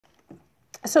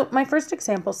So my first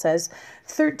example says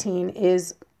 13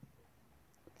 is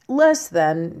less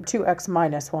than 2x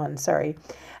minus 1, sorry.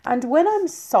 And when I'm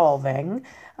solving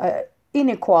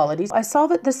inequalities, I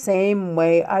solve it the same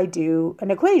way I do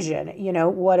an equation. You know,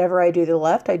 whatever I do to the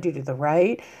left, I do to the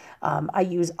right. I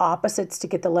use opposites to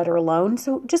get the letter alone.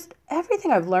 So just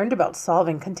everything I've learned about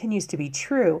solving continues to be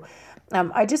true.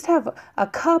 I just have a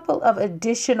couple of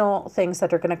additional things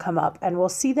that are going to come up, and we'll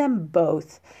see them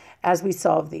both as we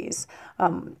solve these.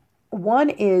 One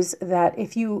is that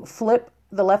if you flip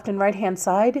the left and right hand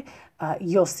side,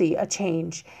 you'll see a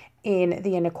change in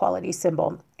the inequality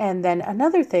symbol. And then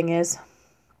another thing is,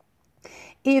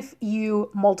 if you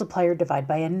multiply or divide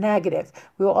by a negative,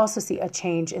 we will also see a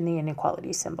change in the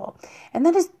inequality symbol. And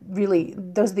that is really,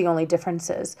 those are the only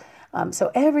differences.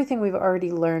 So everything we've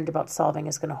already learned about solving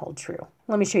is going to hold true.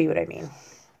 Let me show you what I mean.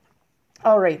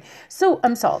 All right, so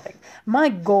I'm solving. My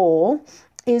goal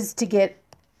is to get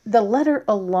the letter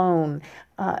alone.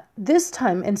 This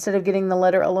time, instead of getting the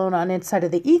letter alone on its side of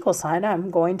the equal sign,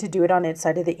 I'm going to do it on its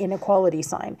side of the inequality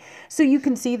sign. So you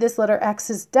can see this letter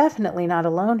X is definitely not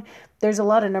alone. There's a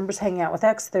lot of numbers hanging out with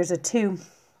X. There's a 2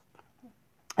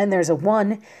 and there's a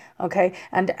 1, okay?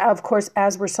 And of course,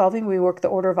 as we're solving, we work the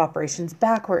order of operations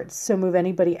backwards. So move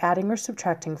anybody adding or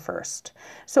subtracting first.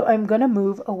 So I'm going to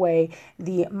move away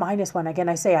the minus 1. Again,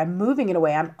 I say I'm moving it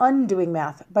away. I'm undoing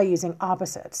math by using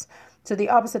opposites. So the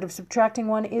opposite of subtracting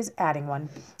 1 is adding 1.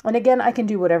 And again, I can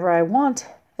do whatever I want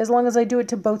as long as I do it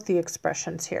to both the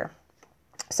expressions here.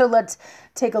 So let's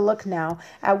take a look now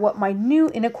at what my new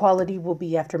inequality will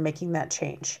be after making that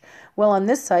change. Well, on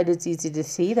this side, it's easy to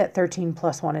see that 13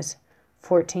 plus 1 is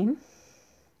 14.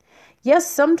 Yes,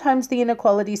 sometimes the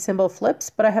inequality symbol flips,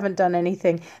 but I haven't done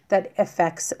anything that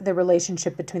affects the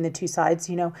relationship between the two sides.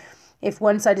 You know, if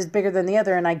one side is bigger than the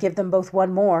other and I give them both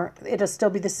 1 more, it'll still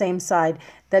be the same side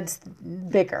that's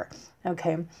bigger,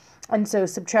 okay? And so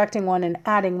subtracting 1 and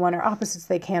adding 1 are opposites,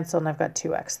 they cancel, and I've got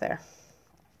 2x there.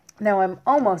 Now I'm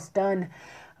almost done.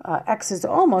 X is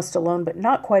almost alone, but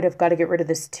not quite. I've got to get rid of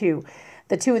this 2.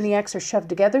 The 2 and the x are shoved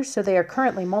together, so they are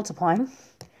currently multiplying.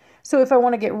 So if I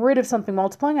want to get rid of something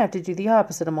multiplying, I have to do the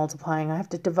opposite of multiplying. I have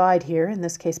to divide here, in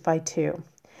this case by 2.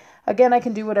 Again, I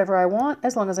can do whatever I want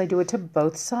as long as I do it to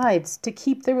both sides to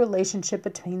keep the relationship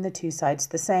between the two sides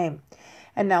the same.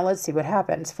 And now let's see what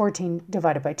happens. 14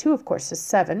 divided by 2, of course, is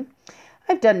 7.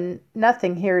 I've done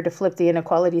nothing here to flip the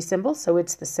inequality symbol, so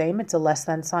it's the same. It's a less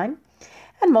than sign.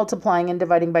 And multiplying and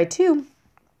dividing by 2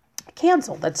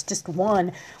 cancel. That's just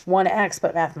 1x,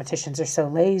 but mathematicians are so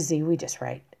lazy, we just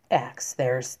write x.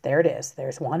 There it is.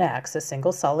 There's 1x, a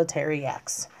single solitary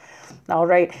x. All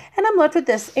right, and I'm left with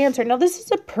this answer. Now, this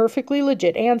is a perfectly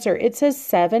legit answer. It says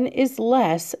 7 is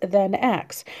less than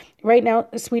x. Right now,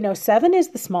 so we know 7 is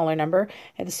the smaller number,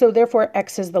 and so therefore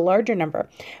x is the larger number.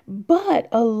 But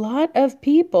a lot of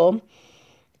people,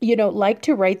 you know, like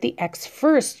to write the x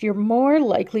first. You're more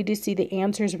likely to see the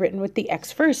answers written with the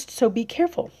x first, so be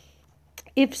careful.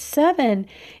 If 7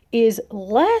 is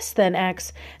less than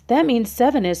x, that means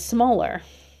 7 is smaller.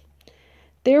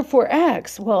 Therefore,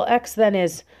 x then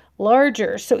is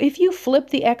larger. So if you flip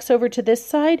the x over to this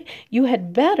side, you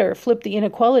had better flip the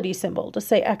inequality symbol to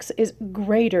say x is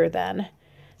greater than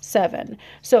 7.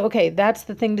 So, okay, that's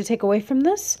the thing to take away from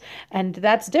this. And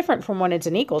that's different from when it's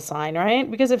an equal sign, right?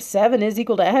 Because if 7 is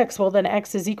equal to x, well, then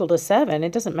x is equal to 7.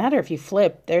 It doesn't matter if you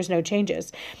flip. There's no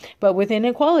changes. But with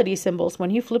inequality symbols, when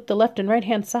you flip the left and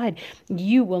right-hand side,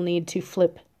 you will need to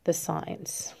flip the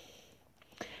signs.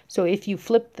 So if you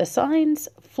flip the signs,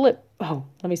 let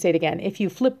me say it again. If you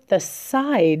flip the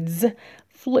sides,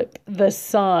 flip the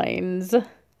signs.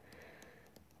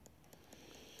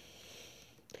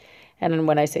 And then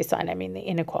when I say sign, I mean the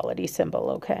inequality symbol,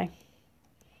 okay?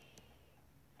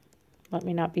 Let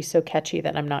me not be so catchy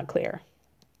that I'm not clear.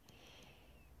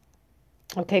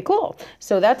 Okay, cool.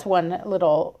 So that's one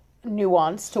little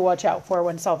nuance to watch out for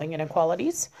when solving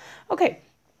inequalities. Okay.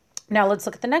 Now let's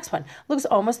look at the next one. Looks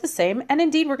almost the same, and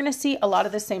indeed we're going to see a lot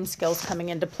of the same skills coming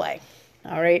into play.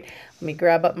 All right, let me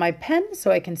grab up my pen so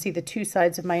I can see the two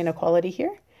sides of my inequality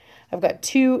here. I've got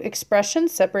two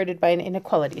expressions separated by an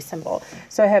inequality symbol.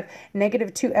 So I have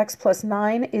negative 2x plus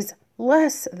 9 is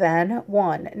less than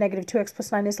 1. Negative 2x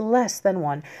plus 9 is less than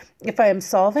 1. If I am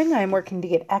solving, I am working to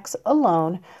get x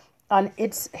alone on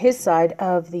his side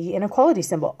of the inequality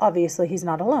symbol. Obviously, he's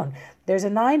not alone. There's a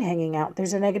 9 hanging out.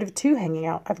 There's a negative 2 hanging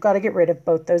out. I've got to get rid of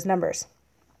both those numbers.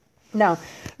 Now,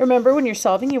 remember, when you're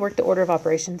solving, you work the order of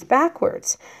operations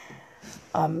backwards.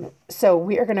 So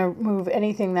we are going to move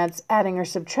anything that's adding or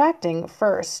subtracting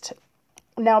first.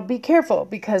 Now, be careful,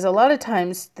 because a lot of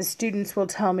times the students will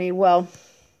tell me, well,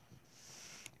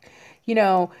 you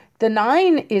know, The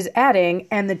 9 is adding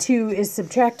and the 2 is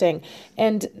subtracting,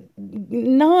 and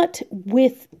not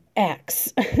with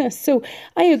x. So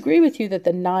I agree with you that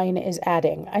the 9 is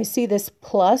adding. I see this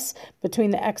plus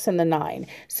between the x and the 9.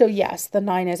 So yes, the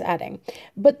 9 is adding.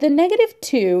 But the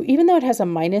 -2, even though it has a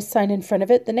minus sign in front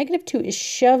of it, the -2 is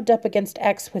shoved up against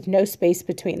x with no space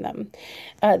between them.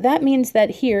 That means that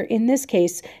here, in this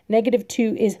case,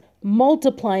 -2 is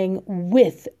multiplying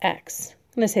with x.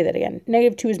 I'm going to say that again.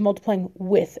 -2 is multiplying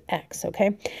with x,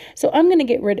 okay? So I'm going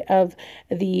to get rid of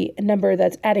the number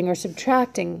that's adding or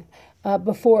subtracting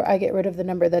before I get rid of the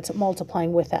number that's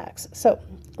multiplying with x. So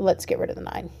let's get rid of the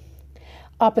 9.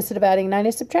 Opposite of adding 9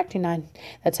 is subtracting 9.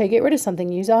 That's how you get rid of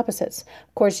something. Use opposites.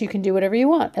 Of course, you can do whatever you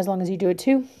want as long as you do it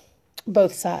to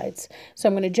both sides. So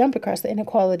I'm going to jump across the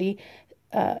inequality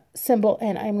symbol,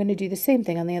 and I'm going to do the same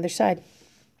thing on the other side.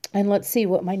 And let's see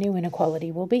what my new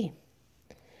inequality will be.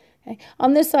 Okay.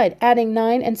 On this side, adding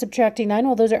 9 and subtracting 9,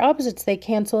 well, those are opposites. They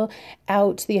cancel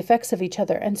out the effects of each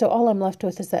other. And so all I'm left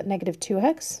with is that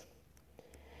 -2x.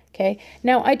 Okay,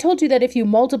 now I told you that if you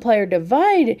multiply or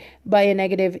divide by a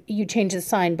negative, you change the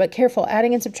sign, but careful,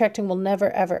 adding and subtracting will never,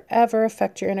 ever, ever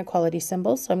affect your inequality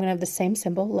symbol. So I'm going to have the same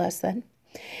symbol, less than.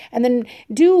 And then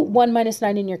do 1 minus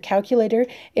 9 in your calculator.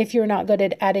 If you're not good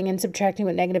at adding and subtracting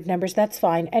with negative numbers, that's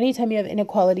fine. Anytime you have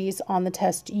inequalities on the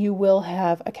test, you will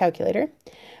have a calculator.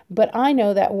 But I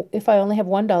know that if I only have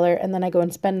 $1 and then I go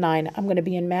and spend 9, I'm going to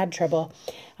be in mad trouble.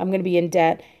 I'm going to be in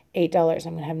debt, $8.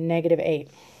 I'm going to have -8.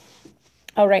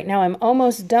 All right, now I'm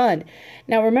almost done.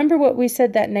 Now remember what we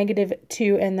said that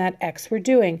 -2 and that x were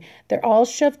doing. They're all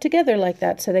shoved together like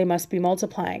that, so they must be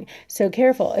multiplying. So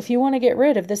careful. If you want to get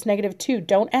rid of this -2,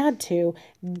 don't add 2,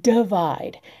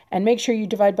 divide. And make sure you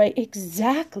divide by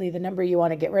exactly the number you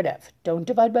want to get rid of. Don't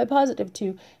divide by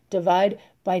 +2, divide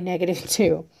by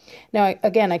 -2. Now,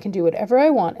 again, I can do whatever I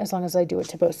want as long as I do it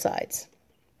to both sides.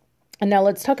 And now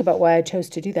let's talk about why I chose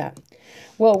to do that.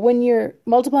 Well, when you're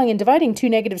multiplying and dividing, 2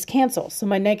 negatives cancel, so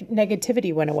my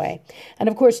negativity went away. And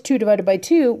of course, 2 divided by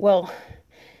 2, well,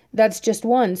 that's just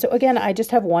 1. So again, I just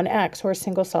have one x, or a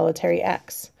single solitary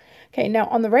x. Okay, now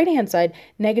on the right-hand side,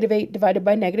 -8 divided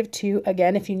by -2,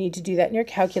 again, if you need to do that in your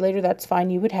calculator, that's fine,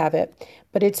 you would have it,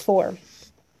 but it's 4.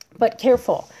 But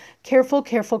careful, careful,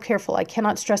 careful, careful. I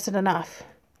cannot stress it enough.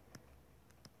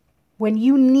 When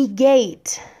you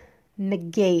negate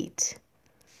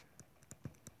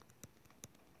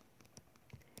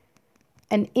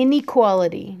an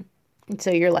inequality. And so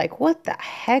you're like, what the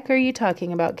heck are you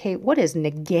talking about, Kate? What is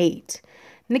negate?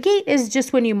 Negate is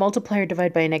just when you multiply or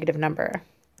divide by a negative number.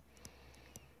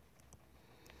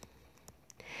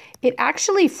 It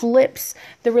actually flips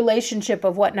the relationship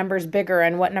of what number is bigger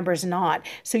and what number is not.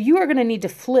 So you are going to need to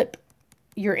flip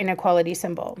your inequality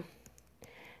symbol.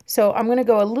 So I'm going to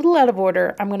go a little out of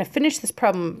order. I'm going to finish this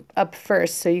problem up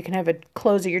first so you can have a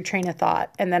close of your train of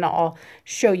thought, and then I'll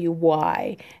show you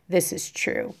why this is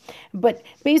true. But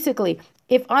basically,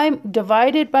 if I'm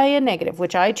divided by a negative,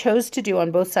 which I chose to do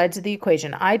on both sides of the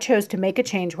equation, I chose to make a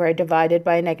change where I divided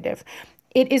by a negative.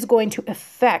 It is going to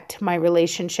affect my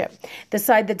relationship. The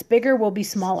side that's bigger will be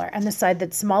smaller, and the side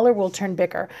that's smaller will turn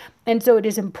bigger. And so it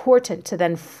is important to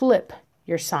then flip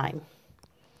your sign.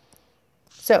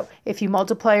 So if you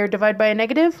multiply or divide by a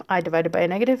negative, I divided by a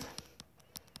negative.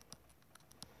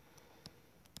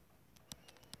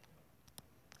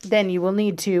 Then you will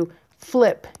need to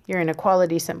flip your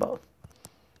inequality symbol.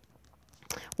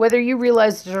 Whether you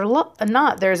realize it or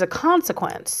not, there's a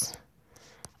consequence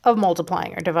of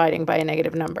multiplying or dividing by a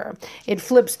negative number. It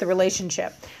flips the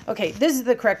relationship. Okay, this is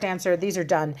the correct answer. These are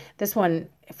done. This one,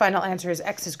 final answer is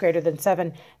x is greater than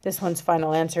 7. This one's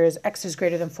final answer is x is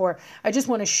greater than 4. I just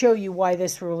want to show you why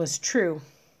this rule is true.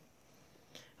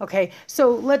 Okay, so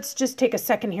let's just take a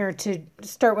second here to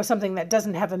start with something that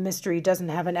doesn't have a mystery, doesn't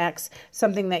have an x,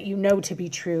 something that you know to be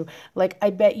true. Like,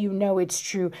 I bet you know it's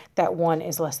true that 1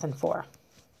 is less than 4.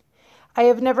 I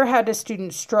have never had a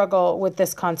student struggle with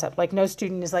this concept. Like, no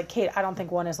student is like, Kate, I don't think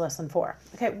 1 is less than 4.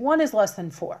 Okay, 1 is less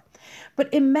than 4.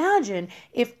 But imagine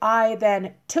if I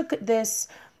then took this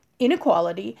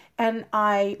inequality and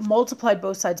I multiplied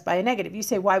both sides by a negative. You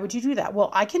say, why would you do that? Well,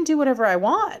 I can do whatever I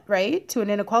want, right, to an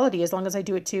inequality as long as I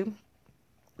do it to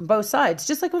both sides.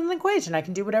 Just like with an equation, I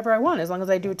can do whatever I want as long as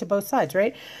I do it to both sides,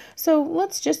 right? So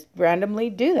let's just randomly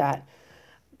do that.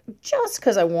 Just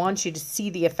because I want you to see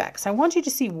the effects. I want you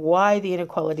to see why the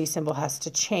inequality symbol has to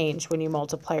change when you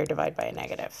multiply or divide by a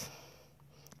negative.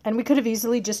 And we could have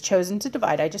easily just chosen to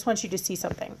divide. I just want you to see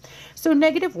something. So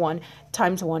 -1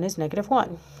 times 1 is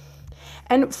 -1.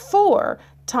 And 4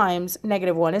 times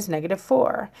 -1 is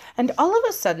 -4. And all of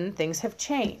a sudden, things have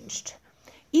changed.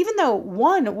 even though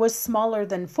 1 was smaller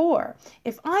than 4,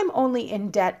 if I'm only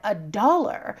in debt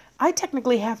 $1, I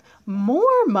technically have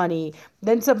more money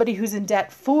than somebody who's in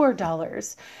debt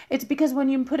 $4. It's because when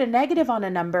you put a negative on a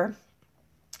number,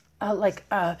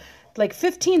 like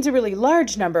 15 is a really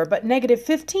large number, but negative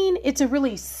 15, it's a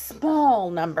really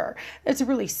small number. It's a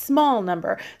really small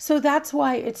number. So that's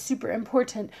why it's super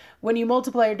important when you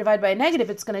multiply or divide by a negative,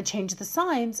 it's going to change the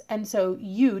signs. And so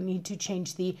you need to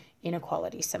change the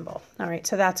inequality symbol. All right,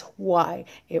 so that's why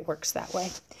it works that way.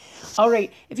 All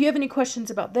right, if you have any questions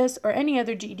about this or any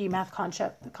other GED math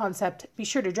concept, be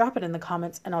sure to drop it in the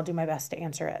comments and I'll do my best to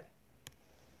answer it.